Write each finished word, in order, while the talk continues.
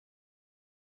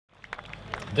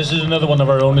This is another one of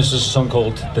our own. This is a song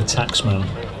called The Taxman.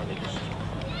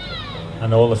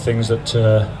 And all the things that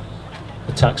the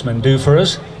taxmen do for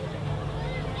us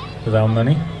with our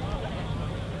money.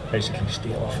 Basically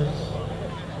steal off us.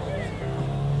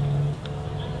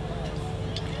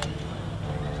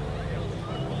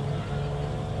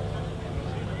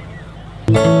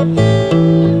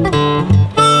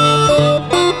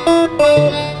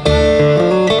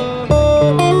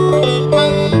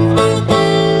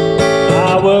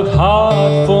 I work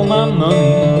hard for my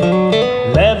money,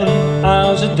 11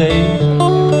 hours a day.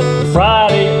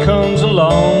 Friday comes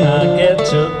along, I get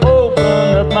to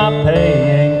open up my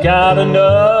pay. Ain't got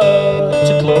enough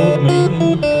to clothe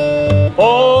me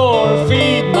or to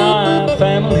feed my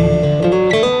family.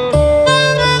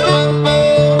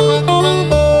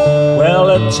 Well,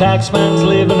 the taxman's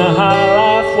living a high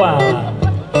life while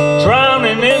I'm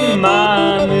drowning in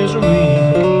my misery.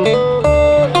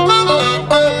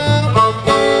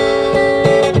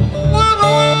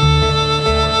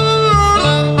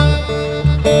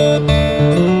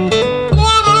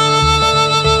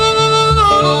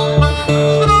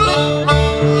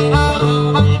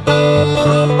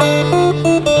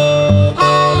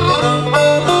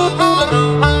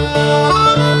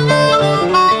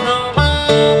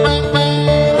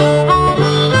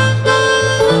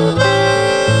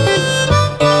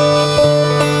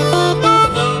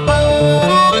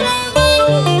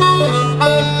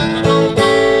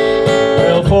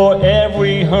 For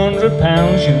every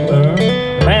 £100 you earn,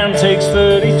 a man takes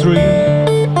 33.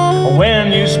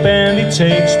 When you spend, he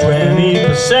takes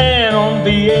 20% on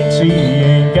VAT.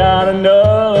 Ain't got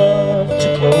enough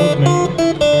to clothe me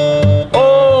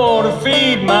or to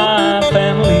feed my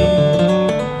family.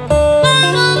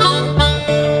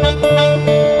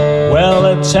 Well,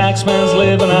 the taxman's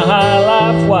living a high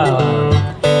life while I'm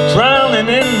drowning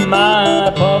in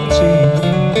my poverty.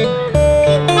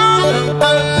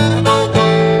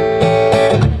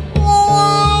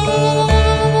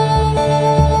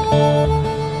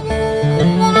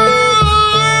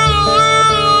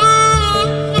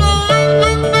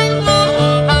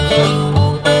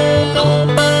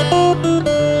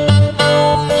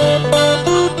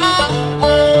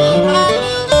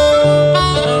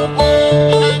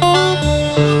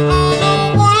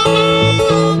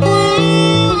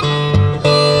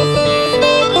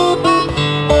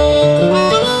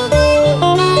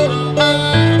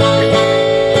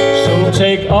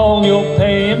 Take all your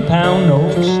pay in pound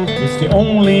notes, it's the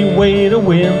only way to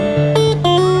win.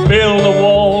 Build a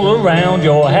wall around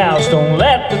your house, don't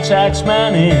let the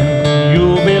taxman in.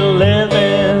 You'll be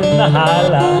living the high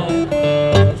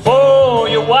life for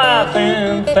your wife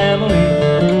and family.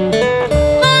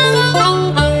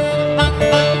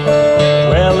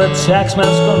 Well, the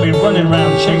taxman's gonna be running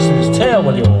around chasing his tail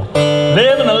while you're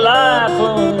living a life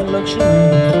of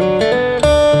luxury.